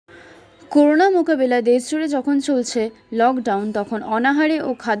Corona মোকাবিলায় দেশজুড়ে যখন চলছে লকডাউন, তখন অনাহারে ও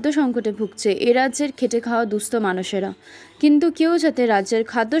খাদ্য সংকটে ভুগছে এ রাজ্যের খেটে খাওয়া দুস্থ মানুষেরা। কিন্তু কেউ যাতে রাজ্যের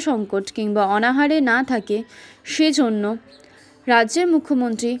খাদ্য সংকট কিংবা অনাহারে না থাকে, সেজন্য রাজ্যের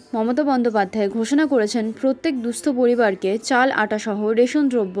মুখ্যমন্ত্রী মমতা বন্দ্যোপাধ্যায় ঘোষণা করেছেন প্রত্যেক দুস্থ পরিবারকে চাল আটা সহ রেশন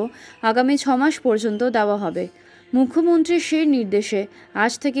দ্রব্য আগামী 6 মাস পর্যন্ত দেওয়া হবে। মুখ্যমন্ত্রীর সেই নির্দেশে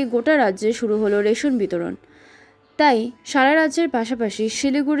আজ থেকে গোটা রাজ্যে শুরু হলো রেশন বিতরণ। তাই সারা রাজ্যের পাশাপাশি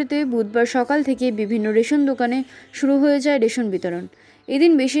শিলিগুড়িতে বুধবার সকাল থেকে বিভিন্ন রেশন দোকানে শুরু হয়ে যায় রেশন বিতরণ।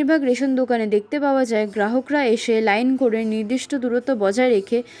 এদিন বেশিরভাগ রেশন দোকানে দেখতে পাওয়া যায় গ্রাহকরা এসে লাইন করে নির্দিষ্ট দূরত্ব বজায়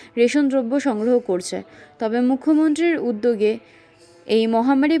রেখে রেশন দ্রব্য সংগ্রহ করছে। তবে মুখ্যমন্ত্রীর উদ্যোগে এই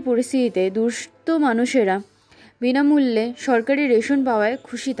মহামারী পরিস্থিতিতে দুস্থ মানুষেরা বিনামূল্যে সরকারি রেশন পাওয়ায়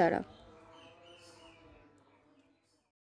খুশি তারা।